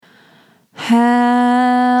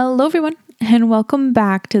Hello, everyone, and welcome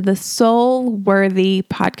back to the Soul Worthy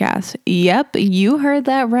podcast. Yep, you heard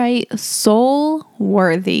that right. Soul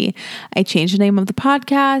Worthy. I changed the name of the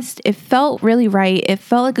podcast. It felt really right. It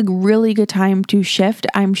felt like a really good time to shift.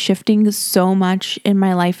 I'm shifting so much in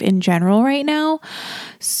my life in general right now.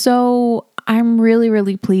 So I'm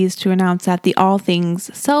really pleased to announce that the All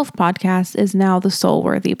Things Self podcast is now the Soul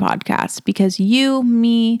Worthy podcast because you,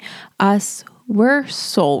 me, us, we're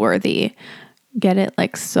soul worthy. Get it?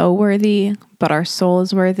 Like so worthy, but our soul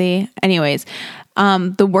is worthy. Anyways,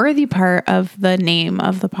 the worthy part of the name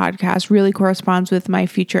of the podcast really corresponds with my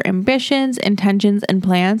future ambitions, intentions, and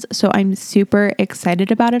plans. So I'm super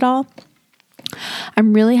excited about it all.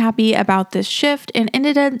 I'm really happy about this shift. And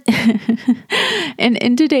in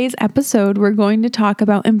today's episode, we're going to talk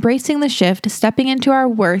about embracing the shift, stepping into our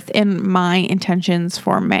worth, and my intentions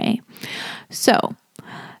for May. So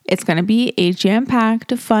it's going to be a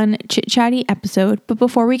jam-packed, fun, chit-chatty episode. But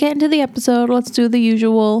before we get into the episode, let's do the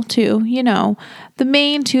usual the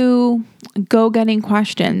main two go-getting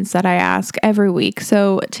questions that I ask every week.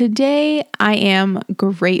 So today I am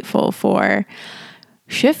grateful for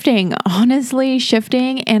shifting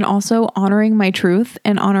and also honoring my truth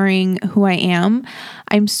and honoring who I am.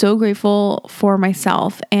 I'm so grateful for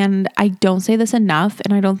myself. And I don't say this enough.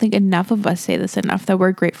 And I don't think enough of us say this enough, that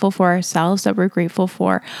we're grateful for ourselves, that we're grateful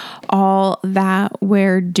for all that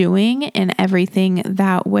we're doing and everything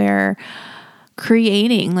that we're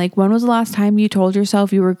creating. Like, when was the last time you told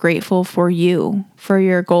yourself you were grateful for you, for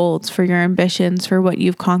your goals, for your ambitions, for what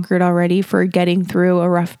you've conquered already, for getting through a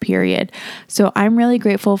rough period? So I'm really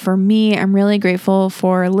grateful for me. I'm really grateful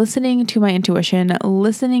for listening to my intuition,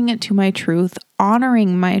 listening to my truth,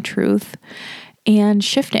 honoring my truth, and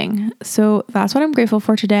shifting. So that's what I'm grateful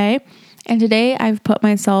for today. And today I've put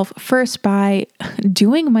myself first by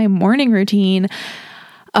doing my morning routine.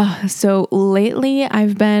 So lately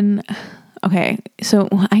I've been... Okay, so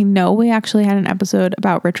I know we actually had an episode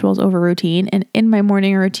about rituals over routine, and in my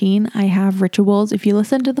morning routine, I have rituals. If you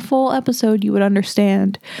listen to the full episode, you would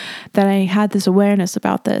understand that I had this awareness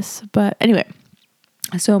about this. But anyway,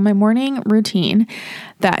 so my morning routine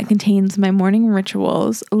that contains my morning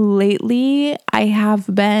rituals. Lately, I have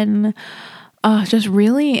been just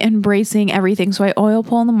really embracing everything. So I oil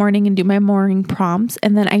pull in the morning and do my morning prompts.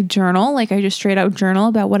 And then I journal, I just straight out journal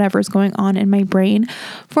about whatever's going on in my brain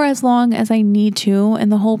for as long as I need to.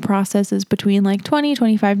 And the whole process is between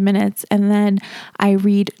 20-25 minutes. And then I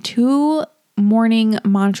read 2 morning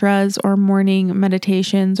mantras or morning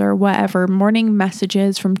meditations or whatever, morning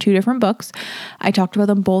messages from 2 different books. I talked about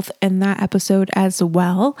them both in that episode as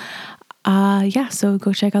well. So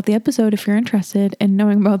go check out the episode if you're interested in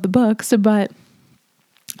knowing about the books. But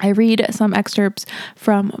I read some excerpts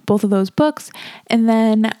from both of those books, and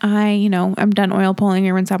then I'm done oil pulling, I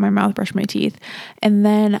rinse out my mouth, brush my teeth, and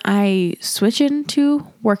then I switch into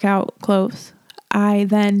workout clothes. I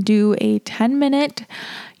then do a 10-minute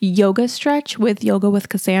yoga stretch with Yoga with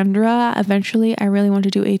Cassandra. Eventually, I really want to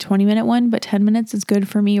do a 20-minute one, but 10 minutes is good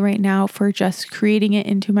for me right now for just creating it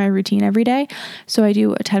into my routine every day. So I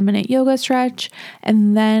do a 10-minute yoga stretch,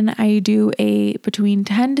 and then I do a between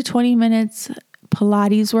 10 to 20 minutes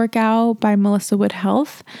Pilates workout by Melissa Wood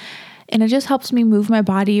Health. And it just helps me move my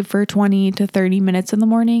body for 20 to 30 minutes in the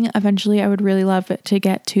morning. Eventually, I would really love it to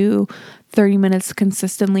get to 30 minutes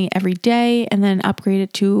consistently every day and then upgrade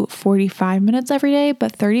it to 45 minutes every day.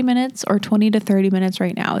 But 30 minutes or 20 to 30 minutes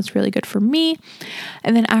right now is really good for me.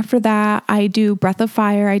 And then after that, I do Breath of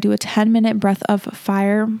Fire. I do a 10-minute Breath of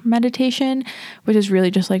Fire meditation, which is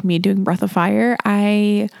really just like me doing Breath of Fire.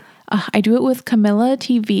 I do it with Camilla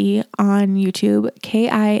TV on YouTube,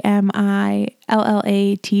 Kimilla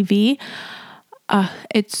TV.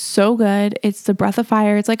 It's so good. It's the Breath of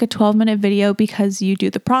Fire. It's like a 12-minute video because you do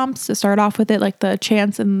the prompts to start off with it, like the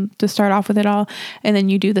chants and to start off with it all. And then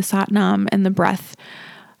you do the Satnam and the breath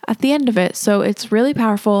at the end of it. So it's really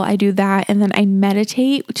powerful. I do that. And then I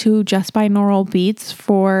meditate to just binaural beats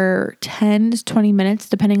for 10 to 20 minutes,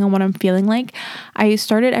 depending on what I'm feeling like. I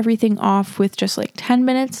started everything off with just 10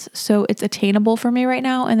 minutes. So it's attainable for me right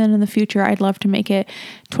now. And then in the future, I'd love to make it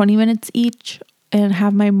 20 minutes each and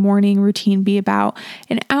have my morning routine be about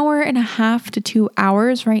an hour and a half to 2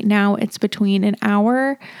 hours. Right now, it's between an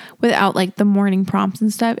hour without the morning prompts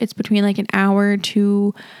and stuff. It's between an hour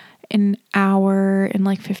to an hour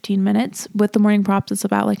and 15 minutes. With the morning prompts, it's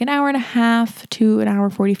about an hour and a half to an hour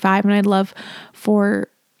 45. And I'd love for,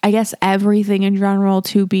 I guess, everything in general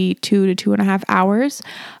to be 2 to 2.5 hours,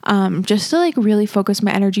 just to really focus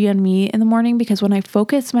my energy on me in the morning, because when I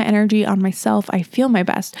focus my energy on myself, I feel my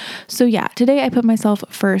best. So yeah, today I put myself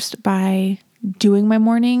first by doing my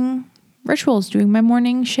morning rituals, doing my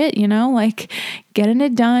morning shit, like getting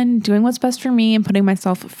it done, doing what's best for me and putting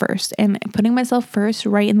myself first. And putting myself first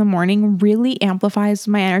right in the morning really amplifies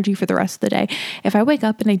my energy for the rest of the day. If I wake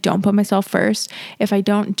up and I don't put myself first, if I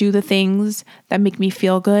don't do the things that make me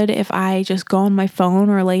feel good, if I just go on my phone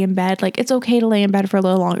or lay in bed, like it's okay to lay in bed for a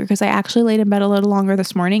little longer, because I actually laid in bed a little longer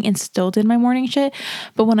this morning and still did my morning shit.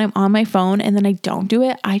 But when I'm on my phone and then I don't do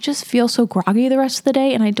it, I just feel so groggy the rest of the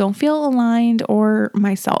day and I don't feel aligned or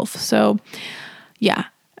myself. So yeah,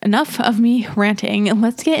 enough of me ranting.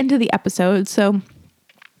 Let's get into the episode. So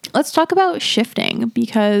let's talk about shifting,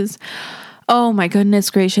 because oh my goodness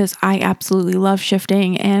gracious, I absolutely love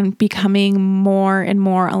shifting and becoming more and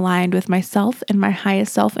more aligned with myself and my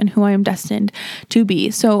highest self and who I am destined to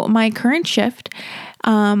be. So my current shift,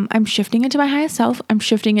 I'm shifting into my highest self. I'm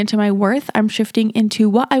shifting into my worth. I'm shifting into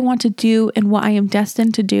what I want to do and what I am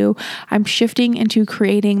destined to do. I'm shifting into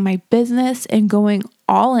creating my business and going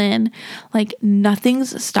all in. Like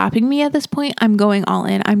nothing's stopping me at this point. I'm going all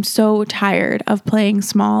in. I'm so tired of playing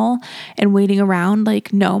small and waiting around.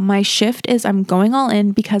 Like, no, my shift is I'm going all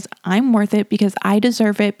in because I'm worth it, because I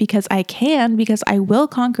deserve it, because I can, because I will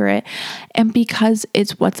conquer it, and because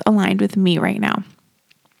it's what's aligned with me right now.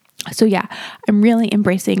 So yeah, I'm really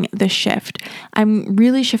embracing the shift. I'm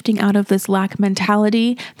really shifting out of this lack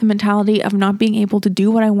mentality, the mentality of not being able to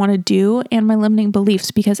do what I want to do, and my limiting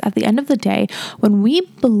beliefs. Because at the end of the day, when we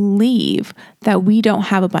believe that we don't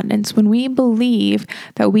have abundance, when we believe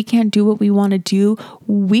that we can't do what we want to do,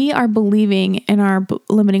 we are believing in our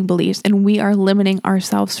limiting beliefs, and we are limiting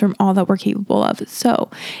ourselves from all that we're capable of.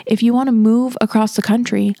 So if you want to move across the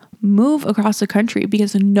country, move across the country,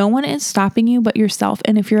 because no one is stopping you but yourself.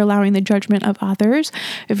 And if you're allowing the judgment of others,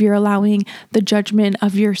 if you're allowing the judgment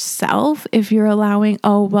of yourself, if you're allowing,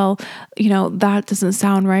 oh, well, that doesn't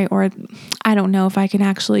sound right, or I don't know if I can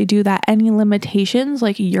actually do that, any limitations,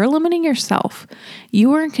 like you're limiting yourself.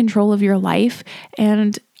 You are in control of your life,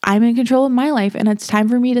 and I'm in control of my life, and it's time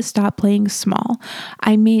for me to stop playing small.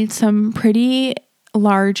 I made some pretty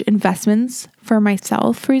large investments for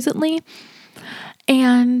myself recently,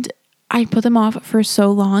 and I put them off for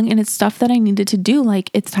so long, and it's stuff that I needed to do. Like,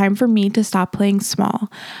 it's time for me to stop playing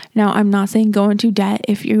small. Now, I'm not saying go into debt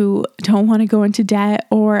if you don't want to go into debt,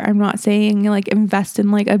 or I'm not saying like invest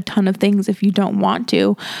in like a ton of things if you don't want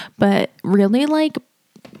to, but really like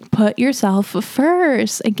put yourself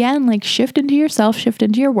first. Again, like shift into yourself, shift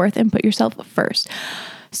into your worth, and put yourself first.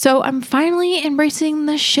 So I'm finally embracing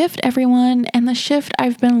the shift, everyone, and the shift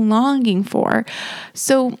I've been longing for.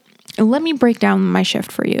 So let me break down my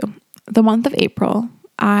shift for you. The month of April,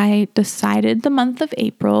 I decided the month of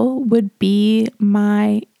April would be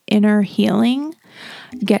my inner healing,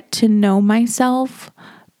 get to know myself,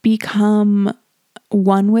 become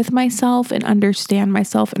one with myself and understand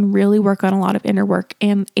myself, and really work on a lot of inner work.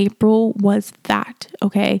 And April was that,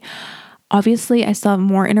 okay? Obviously, I still have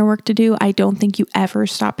more inner work to do. I don't think you ever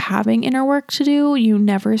stop having inner work to do. You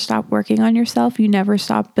never stop working on yourself. You never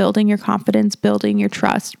stop building your confidence, building your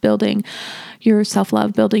trust, building your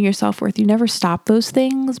self-love, building your self-worth. You never stop those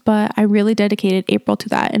things, but I really dedicated April to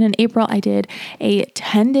that. And in April, I did a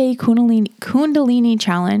 10-day Kundalini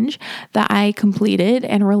challenge that I completed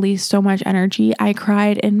and released so much energy. I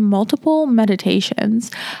cried in multiple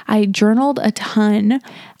meditations. I journaled a ton.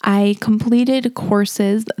 I completed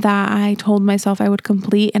courses that I told myself I would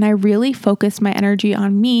complete, and I really focused my energy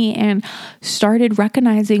on me and started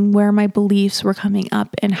recognizing where my beliefs were coming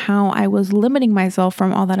up and how I was limiting myself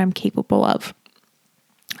from all that I'm capable of.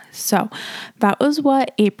 So that was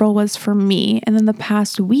what April was for me. And then the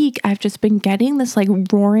past week, I've just been getting this like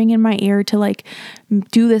roaring in my ear to like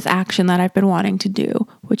do this action that I've been wanting to do,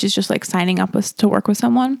 which is just like signing up to work with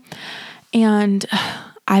someone. And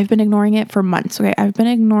I've been ignoring it for months. Okay. I've been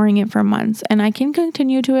ignoring it for months, and I can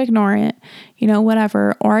continue to ignore it,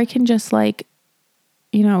 whatever, or I can just like,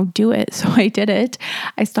 do it. So I did it.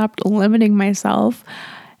 I stopped limiting myself,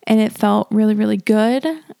 and it felt really, really good.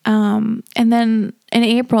 And then in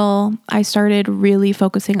April, I started really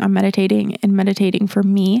focusing on meditating for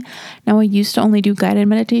me. Now, I used to only do guided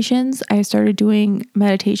meditations. I started doing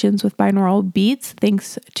meditations with binaural beats,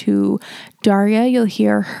 thanks to Daria. You'll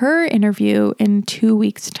hear her interview in 2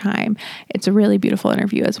 weeks' time. It's a really beautiful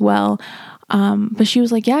interview as well. But she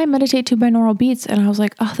was like, yeah, I meditate to binaural beats. And I was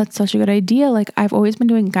like, oh, that's such a good idea. Like, I've always been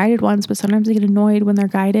doing guided ones, but sometimes I get annoyed when they're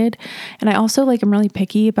guided. And I also like, I'm really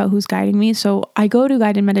picky about who's guiding me. So I go to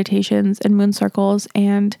guided meditations and moon circles,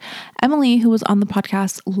 and Emily, who was on the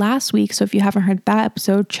podcast last week. So if you haven't heard that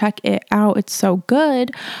episode, check it out. It's so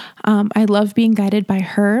good. I love being guided by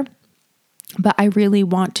her, but I really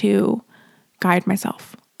want to guide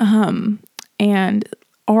myself. And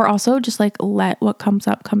or also just like let what comes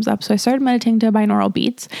up comes up. So I started meditating to binaural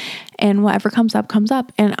beats, and whatever comes up comes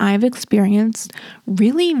up. And I've experienced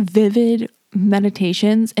really vivid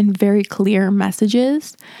meditations and very clear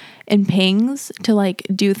messages and pings to like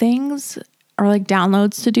do things, or like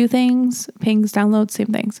downloads to do things. Pings, downloads, same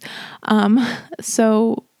things.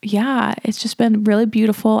 So yeah, it's just been really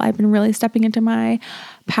beautiful. I've been really stepping into my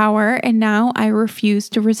power, and now I refuse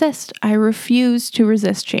to resist. I refuse to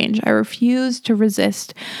resist change. I refuse to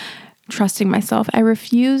resist trusting myself. I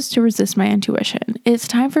refuse to resist my intuition. It's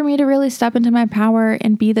time for me to really step into my power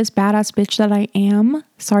and be this badass bitch that I am.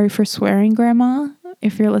 Sorry for swearing, Grandma,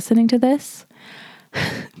 if you're listening to this.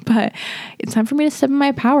 But it's time for me to step in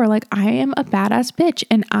my power. Like, I am a badass bitch,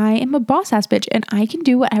 and I am a boss ass bitch, and I can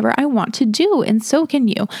do whatever I want to do, and so can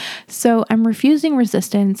you. So I'm refusing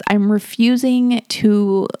resistance. I'm refusing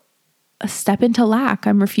to step into lack.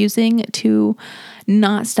 I'm refusing to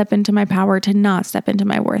not step into my power, to not step into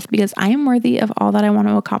my worth, because I am worthy of all that I want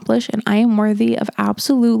to accomplish, and I am worthy of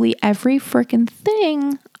absolutely every freaking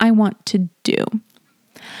thing I want to do.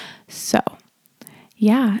 So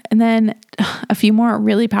yeah. And then a few more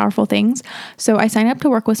really powerful things. So I signed up to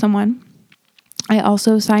work with someone. I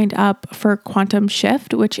also signed up for Quantum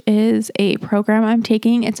Shift, which is a program I'm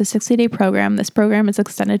taking. It's a 60-day program. This program is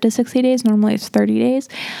extended to 60 days. Normally it's 30 days.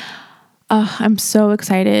 I'm so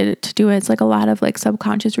excited to do it. It's like a lot of like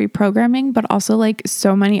subconscious reprogramming, but also like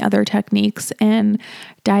so many other techniques and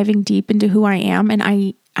diving deep into who I am. And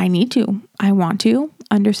I want to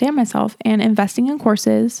understand myself, and investing in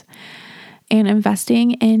courses and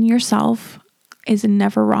investing in yourself is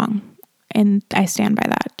never wrong. And I stand by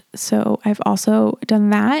that. So I've also done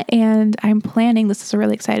that, and I'm planning, this is a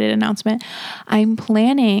really excited announcement. I'm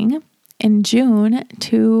planning in June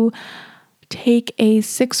to take a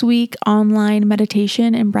 6-week online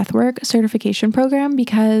meditation and breathwork certification program,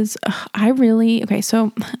 because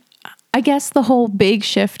so I guess the whole big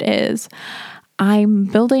shift is I'm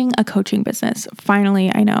building a coaching business.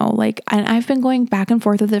 Finally, I know, and I've been going back and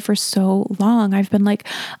forth with it for so long. I've been like,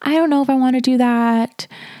 I don't know if I want to do that.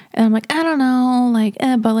 And I'm like, I don't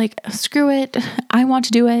know, but screw it. I want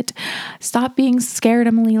to do it. Stop being scared,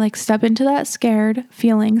 Emily. Step into that scared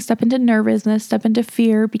feeling, step into nervousness, step into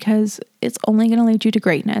fear, because it's only going to lead you to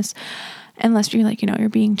greatness. Unless you're you're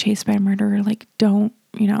being chased by a murderer, don't,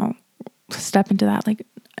 step into that.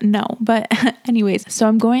 No, but anyways, so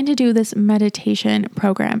I'm going to do this meditation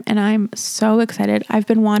program, and I'm so excited. I've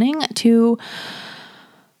been wanting to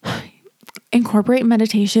incorporate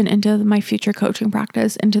meditation into my future coaching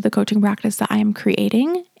practice, into the coaching practice that I am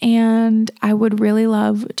creating. And I would really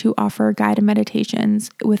love to offer guided meditations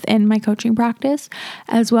within my coaching practice,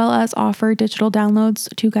 as well as offer digital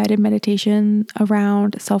downloads to guided meditation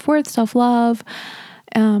around self-worth, self-love,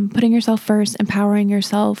 putting yourself first, empowering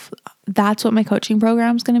yourself. That's what my coaching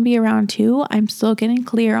program is going to be around too. I'm still getting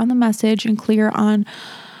clear on the message and clear on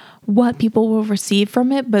what people will receive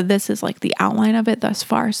from it, but this is the outline of it thus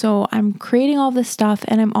far. So I'm creating all this stuff,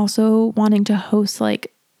 and I'm also wanting to host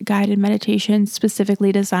guided meditations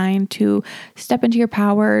specifically designed to step into your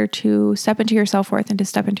power, to step into your self-worth, and to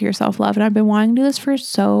step into your self-love. And I've been wanting to do this for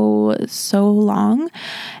so long,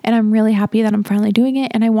 and I'm really happy that I'm finally doing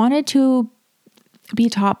it. And I wanted to be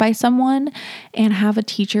taught by someone and have a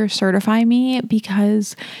teacher certify me,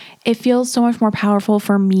 because it feels so much more powerful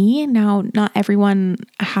for me. Now, not everyone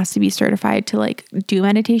has to be certified to do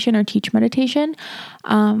meditation or teach meditation.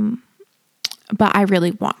 But I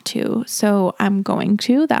really want to. So I'm going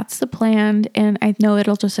to, that's the plan. And I know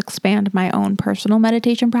it'll just expand my own personal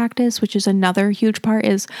meditation practice, which is another huge part,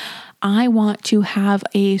 is I want to have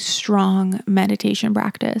a strong meditation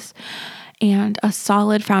practice and a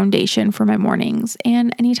solid foundation for my mornings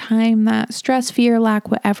and anytime that stress, fear, lack,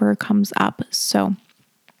 whatever comes up. So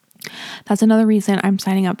that's another reason I'm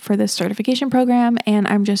signing up for this certification program. And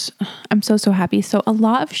I'm so happy. So a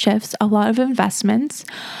lot of shifts, a lot of investments.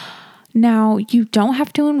 Now, you don't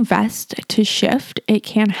have to invest to shift. It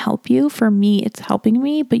can help you. For me, it's helping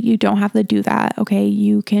me, but you don't have to do that. Okay.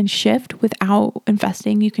 You can shift without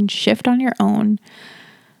investing. You can shift on your own.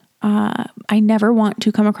 I never want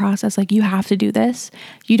to come across as you have to do this.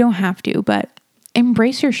 You don't have to, but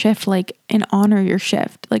embrace your shift, and honor your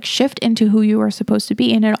shift, shift into who you are supposed to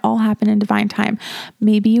be. And it'll all happen in divine time.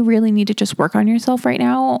 Maybe you really need to just work on yourself right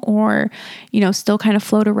now, or, still kind of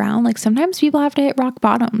float around. Sometimes people have to hit rock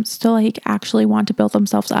bottoms to actually want to build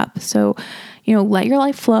themselves up. So, let your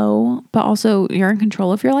life flow, but also you're in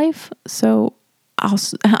control of your life. So I'll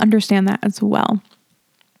understand that as well.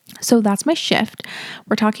 So that's my shift.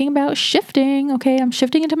 We're talking about shifting. Okay. I'm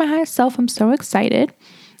shifting into my highest self. I'm so excited.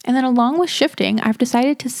 And then along with shifting, I've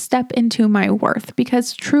decided to step into my worth,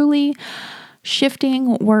 because truly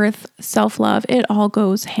Shifting, worth, self-love, it all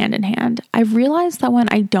goes hand in hand. I've realized that when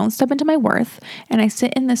I don't step into my worth and I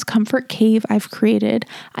sit in this comfort cave I've created,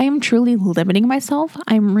 I am truly limiting myself.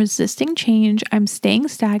 I'm resisting change. I'm staying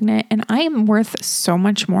stagnant, and I am worth so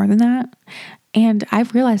much more than that. And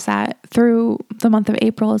I've realized that through the month of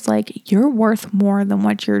April. It's like, you're worth more than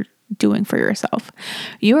what you're doing for yourself.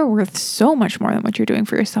 You are worth so much more than what you're doing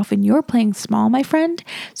for yourself, and you're playing small, my friend.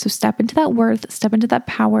 So step into that worth, step into that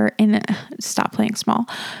power, and stop playing small.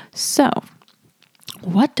 So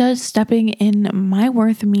what does stepping in my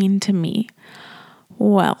worth mean to me?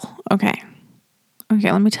 Well, okay,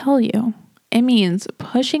 let me tell you. It means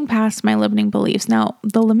pushing past my limiting beliefs. Now,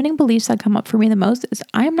 the limiting beliefs that come up for me the most is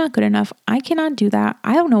I am not good enough. I cannot do that.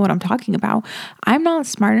 I don't know what I'm talking about. I'm not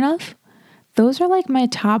smart enough. Those are like my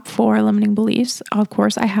top 4 limiting beliefs. Of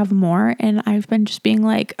course, I have more, and I've been just being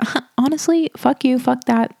like, honestly, fuck you, fuck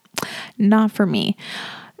that, not for me.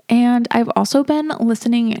 And I've also been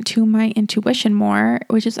listening to my intuition more,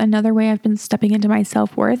 which is another way I've been stepping into my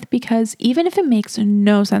self-worth, because even if it makes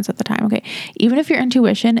no sense at the time, okay, even if your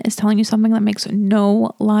intuition is telling you something that makes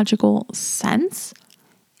no logical sense,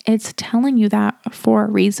 it's telling you that for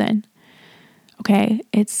a reason. Okay,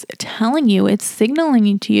 it's telling you, it's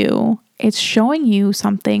signaling to you, it's showing you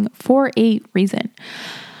something for a reason.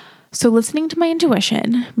 So listening to my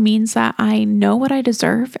intuition means that I know what I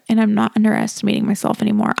deserve, and I'm not underestimating myself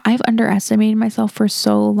anymore. I've underestimated myself for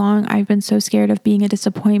so long. I've been so scared of being a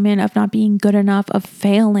disappointment, of not being good enough, of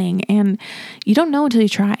failing. And you don't know until you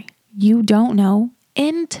try. You don't know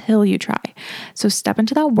until you try. So step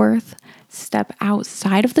into that worth, step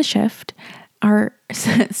outside of the shift, or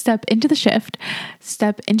step into the shift,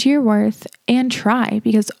 step into your worth, and try,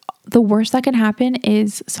 because the worst that can happen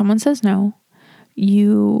is someone says no,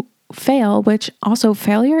 you fail, which also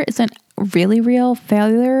failure isn't really real.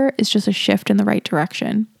 Failure is just a shift in the right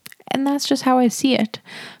direction. And that's just how I see it.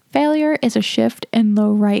 Failure is a shift in the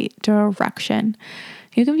right direction.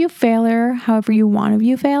 You can view failure however you want to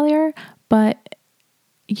view failure, but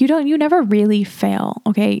you never really fail.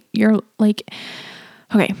 Okay. You're like,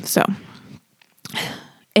 okay, so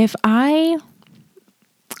I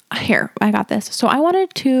got this. So I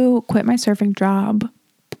wanted to quit my surfing job,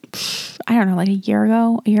 I don't know, like a year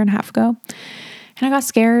and a half ago. And I got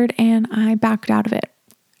scared and I backed out of it.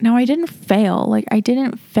 Now I didn't fail. Like, I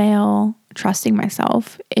didn't fail trusting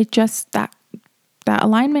myself. It just that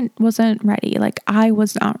alignment wasn't ready. Like, I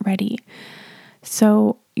was not ready.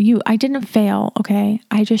 So I didn't fail. Okay.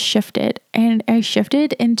 I just shifted, and I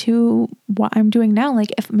shifted into what I'm doing now.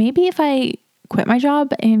 Like, if I quit my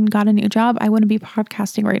job and got a new job, I wouldn't be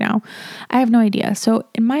podcasting right now. I have no idea. So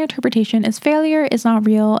in my interpretation is failure is not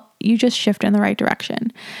real. You just shift in the right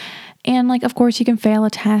direction. And like, of course you can fail a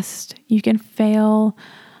test. You can fail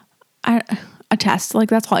a test. Like,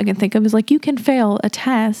 that's all I can think of is like, you can fail a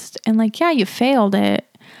test, and like, yeah, you failed it,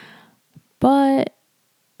 but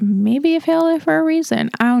maybe you failed it for a reason.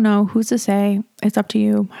 I don't know. Who's to say? It's up to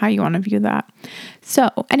you how you want to view that. So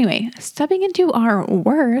anyway, stepping into our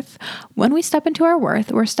worth. When we step into our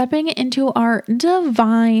worth, we're stepping into our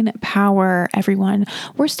divine power, everyone.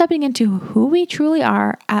 We're stepping into who we truly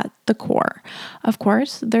are at the core. Of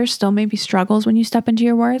course, there still may be struggles when you step into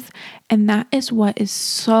your worth, and that is what is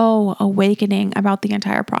so awakening about the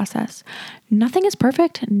entire process. Nothing is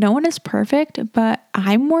perfect. No one is perfect, but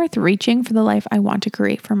I'm worth reaching for the life I want to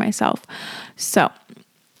create for myself. So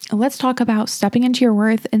let's talk about stepping into your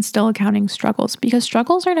worth and still accounting struggles, because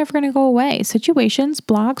struggles are never going to go away. Situations,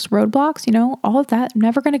 blocks, roadblocks, all of that,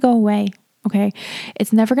 never going to go away. Okay.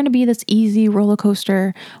 It's never going to be this easy roller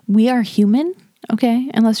coaster. We are human. Okay.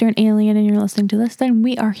 Unless you're an alien and you're listening to this, then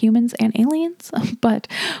we are humans and aliens, but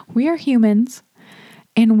we are humans.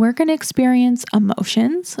 And we're going to experience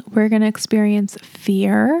emotions. We're going to experience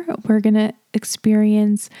fear. We're going to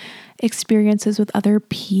experience experiences with other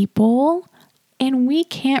people. And we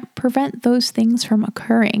can't prevent those things from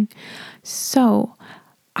occurring. So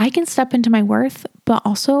I can step into my worth, but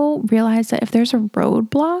also realize that if there's a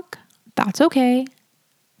roadblock, that's okay.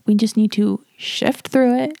 We just need to shift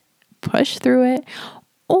through it, push through it,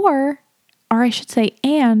 or I should say,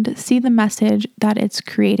 and see the message that it's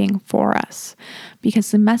creating for us. Because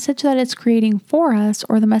the message that it's creating for us,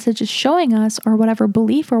 or the message it's showing us, or whatever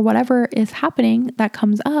belief or whatever is happening that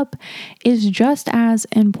comes up, is just as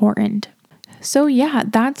important. So yeah,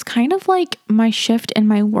 that's kind of like my shift in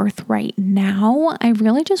my worth right now. I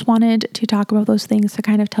really just wanted to talk about those things to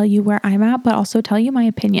kind of tell you where I'm at, but also tell you my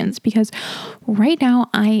opinions, because right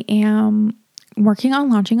now I am working on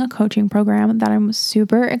launching a coaching program that I'm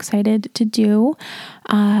super excited to do.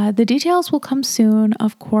 The details will come soon.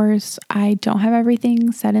 Of course, I don't have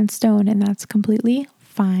everything set in stone, and that's completely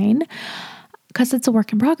fine. because it's a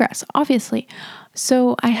work in progress, obviously.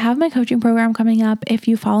 So I have my coaching program coming up. If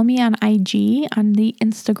you follow me on IG, on the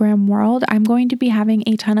Instagram world, I'm going to be having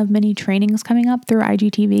a ton of mini trainings coming up through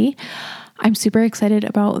IGTV. I'm super excited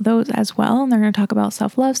about those as well. And they're going to talk about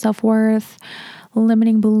self-love, self-worth,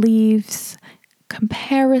 limiting beliefs,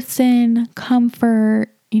 comparison, comfort,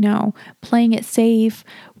 playing it safe.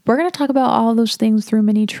 We're going to talk about all of those things through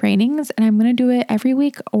mini trainings, and I'm going to do it every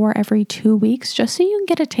week or every 2 weeks just so you can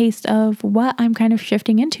get a taste of what I'm kind of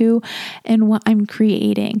shifting into and what I'm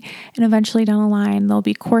creating. And eventually down the line, there'll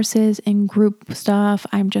be courses and group stuff.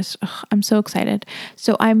 I'm so excited.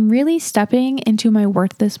 So I'm really stepping into my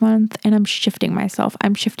worth this month, and I'm shifting myself.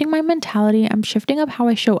 I'm shifting my mentality. I'm shifting up how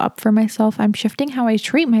I show up for myself. I'm shifting how I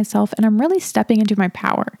treat myself, and I'm really stepping into my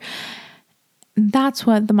power. That's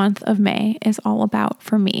what the month of May is all about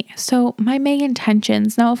for me. So my May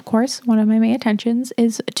intentions, now of course, one of my May intentions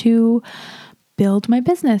is to build my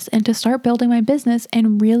business and to start building my business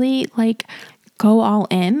and really go all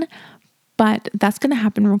in, but that's going to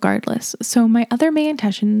happen regardless. So my other May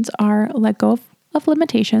intentions are let go of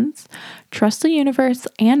limitations, trust the universe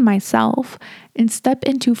and myself, and step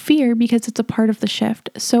into fear because it's a part of the shift.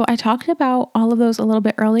 So I talked about all of those a little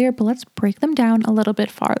bit earlier, but let's break them down a little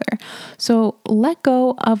bit farther. So let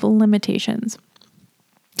go of limitations.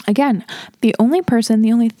 Again, the only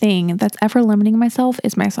thing that's ever limiting myself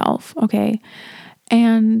is myself, okay?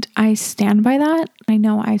 And I stand by that. I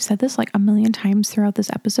know I've said this a million times throughout this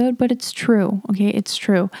episode, but it's true, okay? It's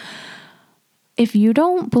true. If you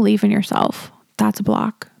don't believe in yourself, that's a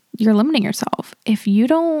block. You're limiting yourself. If you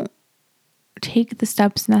don't take the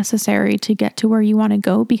steps necessary to get to where you want to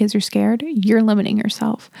go because you're scared, you're limiting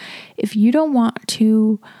yourself. If you don't want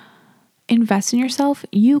to invest in yourself,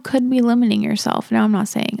 you could be limiting yourself. Now, I'm not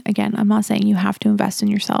saying you have to invest in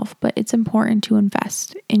yourself, but it's important to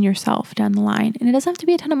invest in yourself down the line. And it doesn't have to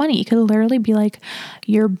be a ton of money. It could literally be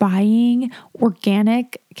you're buying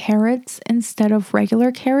organic carrots instead of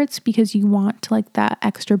regular carrots because you want that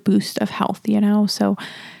extra boost of health, So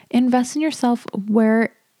invest in yourself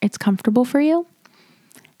where it's comfortable for you,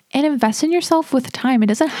 and invest in yourself with time. It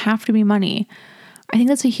doesn't have to be money. I think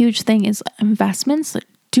that's a huge thing, is investments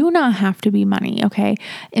do not have to be money, okay?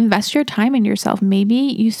 Invest your time in yourself. Maybe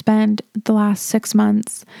you spend the last 6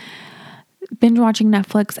 months binge watching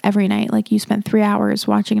Netflix every night. You spent 3 hours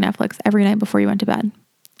watching Netflix every night before you went to bed.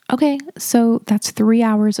 Okay, so that's 3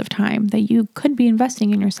 hours of time that you could be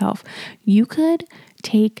investing in yourself. You could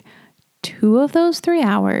take 2 of those 3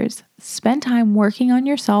 hours, spend time working on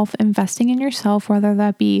yourself, investing in yourself, whether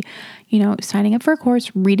that be, signing up for a course,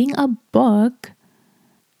 reading a book,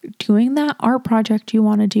 doing that art project you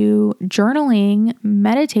want to do, journaling,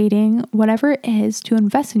 meditating, whatever it is, to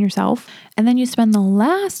invest in yourself. And then you spend the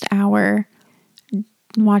last hour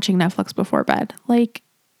watching Netflix before bed.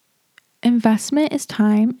 Investment is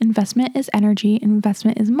time, investment is energy,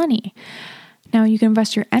 investment is money. Now you can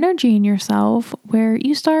invest your energy in yourself where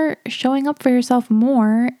you start showing up for yourself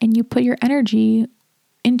more and you put your energy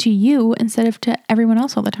into you instead of to everyone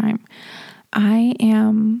else all the time. I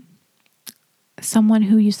am someone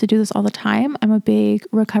who used to do this all the time. I'm a big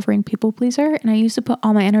recovering people pleaser, and I used to put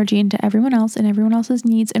all my energy into everyone else and everyone else's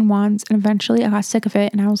needs and wants. And eventually I got sick of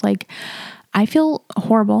it, and I was like, I feel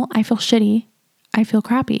horrible. I feel shitty. I feel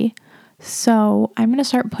crappy. So I'm going to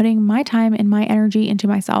start putting my time and my energy into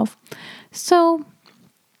myself. So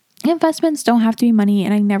investments don't have to be money,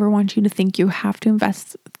 and I never want you to think you have to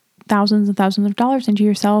invest thousands and thousands of dollars into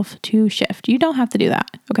yourself to shift. You don't have to do that,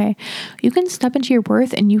 okay? You can step into your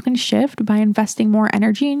worth and you can shift by investing more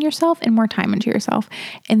energy in yourself and more time into yourself.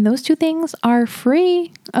 And those two things are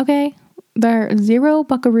free, okay? They're $0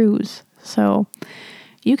 buckaroos. So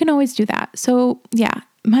you can always do that. So yeah,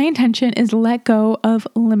 my intention is let go of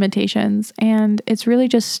limitations. And it's really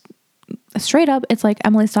just straight up, it's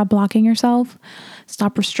Emily, stop blocking yourself,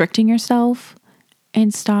 stop restricting yourself,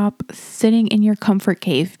 and stop sitting in your comfort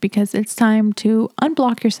cave, because it's time to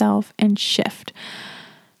unblock yourself and shift.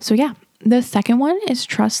 So yeah, the second one is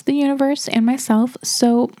trust the universe and myself.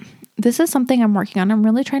 So this is something I'm working on. I'm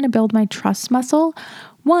really trying to build my trust muscle.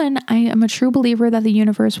 One, I am a true believer that the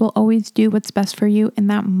universe will always do what's best for you in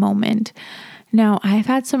that moment. Now, I've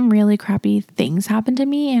had some really crappy things happen to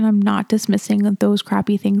me, and I'm not dismissing those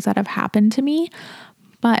crappy things that have happened to me,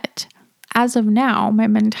 but as of now, my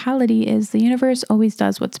mentality is the universe always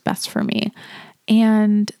does what's best for me.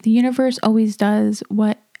 And the universe always does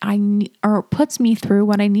what or puts me through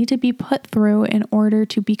what I need to be put through in order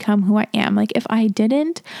to become who I am. If I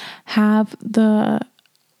didn't have the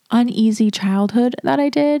uneasy childhood that I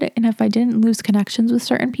did, and if I didn't lose connections with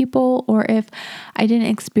certain people, or if I didn't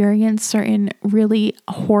experience certain really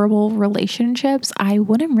horrible relationships, I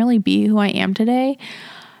wouldn't really be who I am today.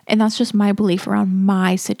 And that's just my belief around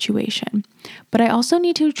my situation. But I also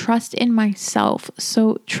need to trust in myself.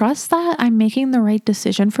 So trust that I'm making the right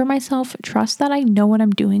decision for myself. Trust that I know what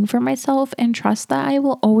I'm doing for myself. And trust that I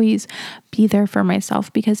will always be there for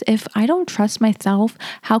myself. Because if I don't trust myself,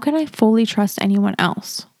 how can I fully trust anyone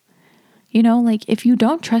else? You know, like if you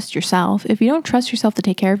don't trust yourself, if you don't trust yourself to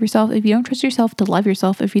take care of yourself, if you don't trust yourself to love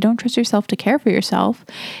yourself, if you don't trust yourself to care for yourself,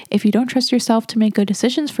 if you don't trust yourself to make good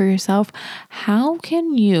decisions for yourself, how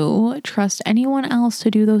can you trust anyone else to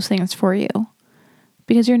do those things for you?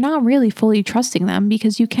 Because you're not really fully trusting them,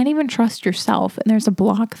 because you can't even trust yourself, and there's a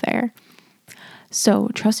block there. So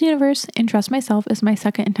trust the universe and trust myself is my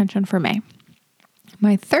second intention for May.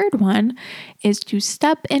 My third one is to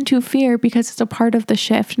step into fear because it's a part of the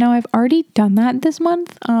shift. Now, I've already done that this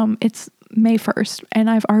month. It's May 1st, and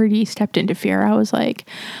I've already stepped into fear. I was like,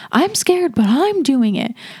 I'm scared, but I'm doing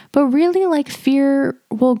it. But really, like, fear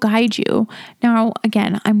will guide you. Now,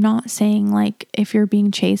 again, I'm not saying like if you're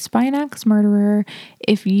being chased by an ex-murderer,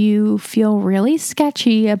 if you feel really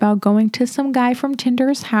sketchy about going to some guy from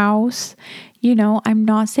Tinder's house, you know, I'm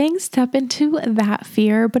not saying step into that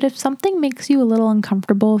fear, but if something makes you a little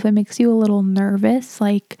uncomfortable, if it makes you a little nervous,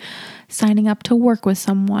 like signing up to work with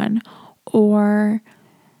someone or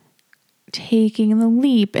taking the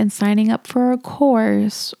leap and signing up for a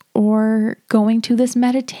course or going to this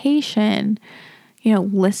meditation, you know,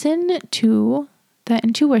 listen to that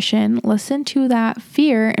intuition, listen to that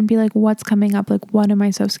fear and be like, what's coming up? Like, what am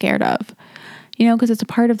I so scared of? You know, because it's a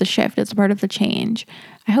part of the shift. It's a part of the change.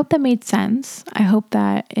 I hope that made sense. I hope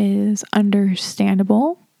that is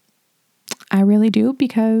understandable. I really do,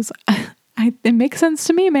 because it makes sense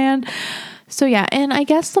to me, man. So yeah, and I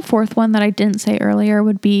guess the fourth one that I didn't say earlier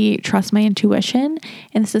would be trust my intuition.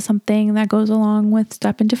 And this is something that goes along with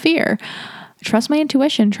step into fear. Trust my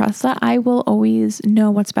intuition. Trust that I will always know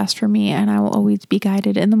what's best for me and I will always be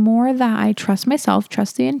guided. And the more that I trust myself,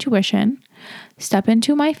 trust the intuition, step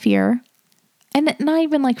into my fear, and not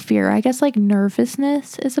even like fear, I guess like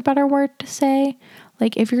nervousness is a better word to say.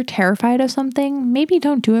 Like if you're terrified of something, maybe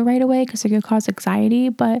don't do it right away because it could cause anxiety.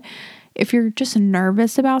 But if you're just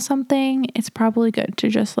nervous about something, it's probably good to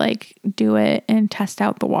just like do it and test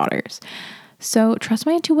out the waters. So trust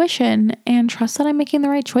my intuition and trust that I'm making the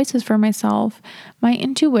right choices for myself. My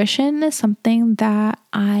intuition is something that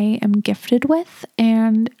I am gifted with,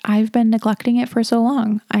 and I've been neglecting it for so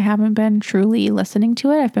long. I haven't been truly listening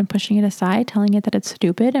to it. I've been pushing it aside, telling it that it's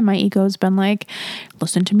stupid. And my ego's been like,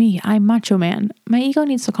 listen to me, I'm macho man. My ego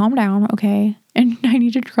needs to calm down, okay? And I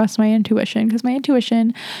need to trust my intuition because my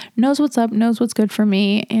intuition knows what's up, knows what's good for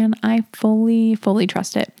me. And I fully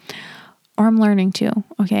trust it. Or I'm learning to,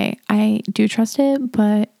 okay? I do trust it,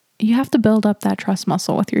 but you have to build up that trust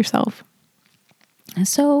muscle with yourself.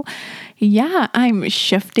 So yeah, I'm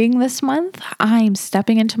shifting this month. I'm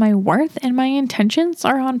stepping into my worth and my intentions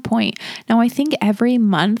are on point. Now I think every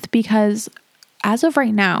month, because as of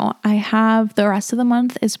right now, I have the rest of the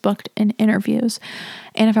month is booked in interviews.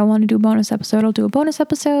 And if I want to do a bonus episode, I'll do a bonus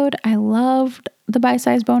episode. I loved the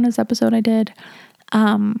bite-sized bonus episode I did.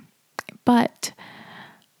 But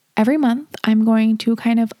every month I'm going to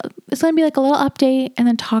it's going to be like a little update and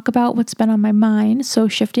then talk about what's been on my mind. So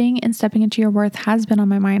shifting and stepping into your worth has been on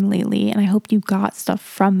my mind lately. And I hope you got stuff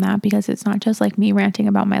from that, because it's not just like me ranting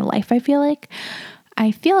about my life. I feel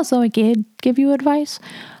as though I did give you advice.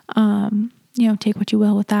 Take what you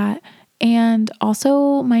will with that. And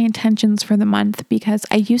also my intentions for the month, because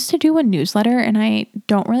I used to do a newsletter and I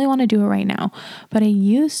don't really want to do it right now, but I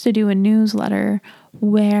used to do a newsletter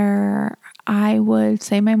where I would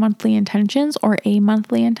say my monthly intentions or a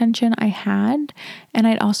monthly intention I had. And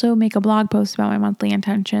I'd also make a blog post about my monthly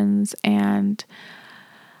intentions. And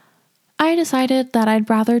I decided that I'd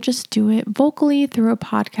rather just do it vocally through a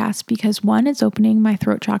podcast because 1, it's opening my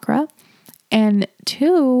throat chakra. And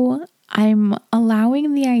 2, I'm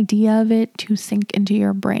allowing the idea of it to sink into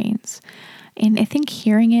your brains. And I think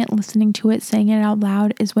hearing it, listening to it, saying it out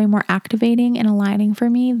loud is way more activating and aligning for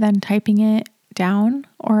me than typing it down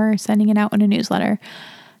or sending it out in a newsletter.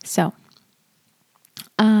 So,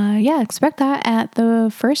 expect that at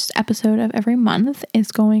the first episode of every month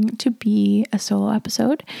is going to be a solo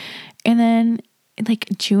episode. And then like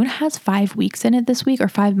June has 5 weeks in it this week, or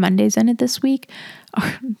 5 Mondays in it this week,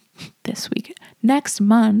 or this week. Next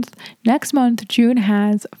month, June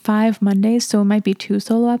has 5 Mondays. So it might be 2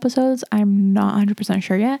 solo episodes. I'm not 100%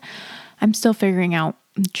 sure yet. I'm still figuring out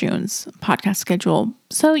June's podcast schedule.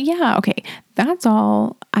 So yeah, okay, that's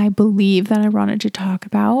all I believe that I wanted to talk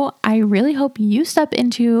about. I really hope you step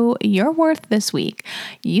into your worth this week.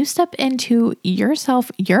 You step into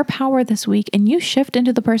yourself, your power this week, and you shift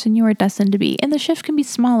into the person you are destined to be. And the shift can be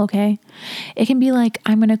small, okay? It can be like,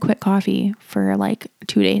 I'm going to quit coffee for like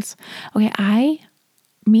 2 days. Okay,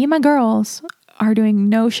 me and my girls are doing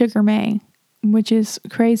no sugar May, which is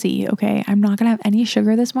crazy, okay? I'm not going to have any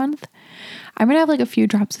sugar this month. I'm going to have like a few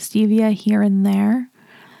drops of stevia here and there,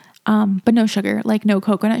 but no sugar, like no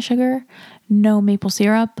coconut sugar, no maple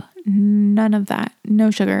syrup, none of that,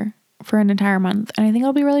 no sugar for an entire month. And I think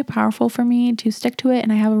it'll be really powerful for me to stick to it.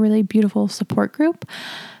 And I have a really beautiful support group.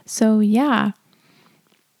 So yeah.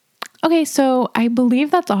 Okay, so I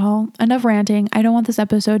believe that's all. Enough ranting. I don't want this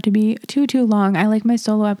episode to be too long. I like my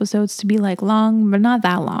solo episodes to be like long, but not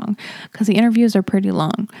that long because the interviews are pretty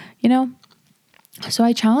long, you know? So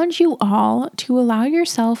I challenge you all to allow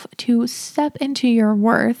yourself to step into your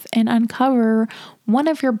worth and uncover one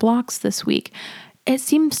of your blocks this week. It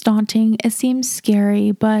seems daunting, it seems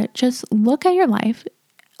scary, but just look at your life,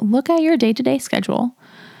 look at your day-to-day schedule,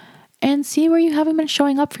 and see where you haven't been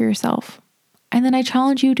showing up for yourself. And then I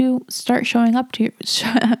challenge you to start showing up for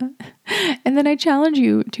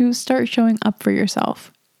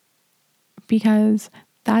yourself, because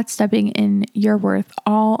that's stepping in your worth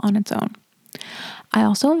all on its own. I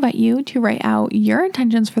also invite you to write out your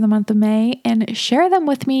intentions for the month of May and share them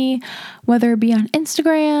with me, whether it be on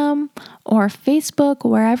Instagram or Facebook,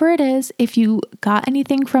 wherever it is. If you got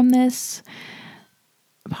anything from this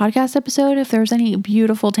podcast episode, if there's any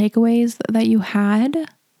beautiful takeaways that you had,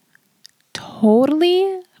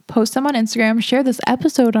 totally post them on Instagram, share this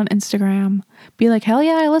episode on Instagram, be like, hell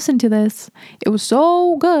yeah, I listened to this. It was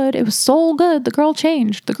so good. It was so good. The girl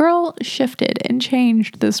changed. The girl shifted and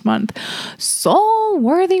changed this month. So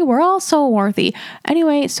worthy. We're all so worthy.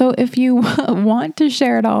 Anyway, so if you want to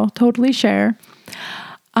share it all, totally share.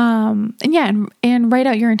 And write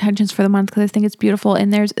out your intentions for the month, because I think it's beautiful.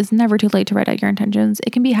 And it's never too late to write out your intentions.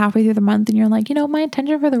 It can be halfway through the month and you're like, my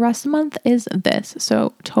intention for the rest of the month is this.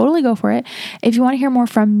 So totally go for it. If you want to hear more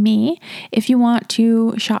from me, if you want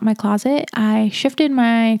to shop my closet, I shifted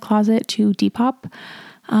my closet to Depop.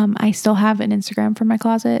 I still have an Instagram for my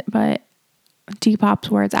closet, but Depop's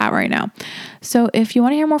where it's at right now. So if you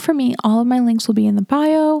want to hear more from me, all of my links will be in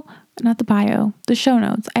the the show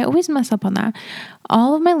notes. I always mess up on that.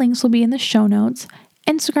 All of my links will be in the show notes.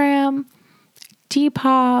 Instagram,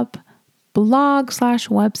 Depop,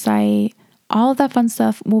 blog/website, all of that fun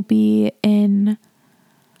stuff will be in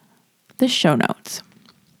the show notes.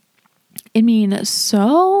 It means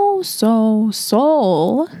so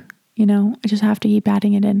I just have to keep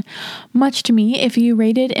adding it in. Much to me, if you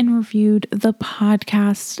rated and reviewed the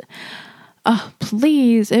podcast,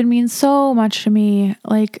 please, it means so much to me.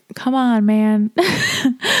 Like, come on, man.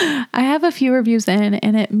 I have a few reviews in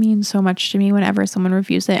and it means so much to me whenever someone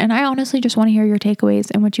reviews it. And I honestly just want to hear your takeaways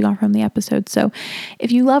and what you got from the episode. So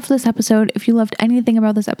if you loved this episode, if you loved anything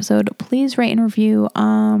about this episode, please rate and review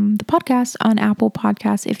the podcast on Apple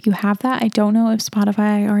Podcasts if you have that. I don't know if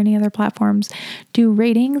Spotify or any other platforms do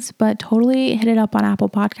ratings, but totally hit it up on Apple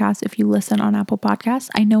Podcasts if you listen on Apple Podcasts.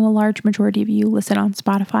 I know a large majority of you listen on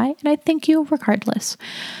Spotify, and I thank you regardless.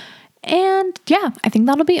 And yeah, I think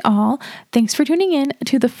that'll be all. Thanks for tuning in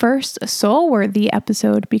to the first Soul Worthy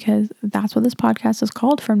episode, because that's what this podcast is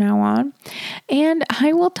called from now on. And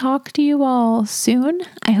I will talk to you all soon.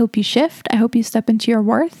 I hope you shift. I hope you step into your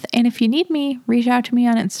worth. And if you need me, reach out to me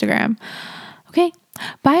on Instagram. Okay,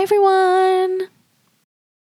 bye everyone.